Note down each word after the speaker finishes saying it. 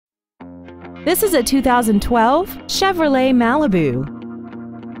This is a 2012 Chevrolet Malibu.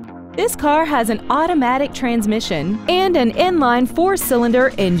 This car has an automatic transmission and an inline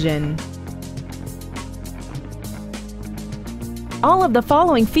 4-cylinder engine. All of the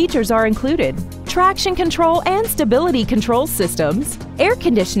following features are included: traction control and stability control systems, air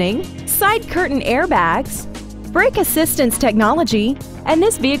conditioning, side curtain airbags, brake assistance technology, and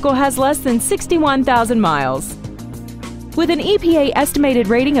this vehicle has less than 61,000 miles. With an EPA estimated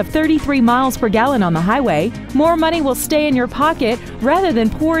rating of 33 miles per gallon on the highway, more money will stay in your pocket rather than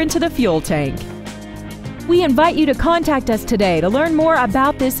pour into the fuel tank. We invite you to contact us today to learn more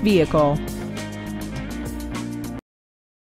about this vehicle.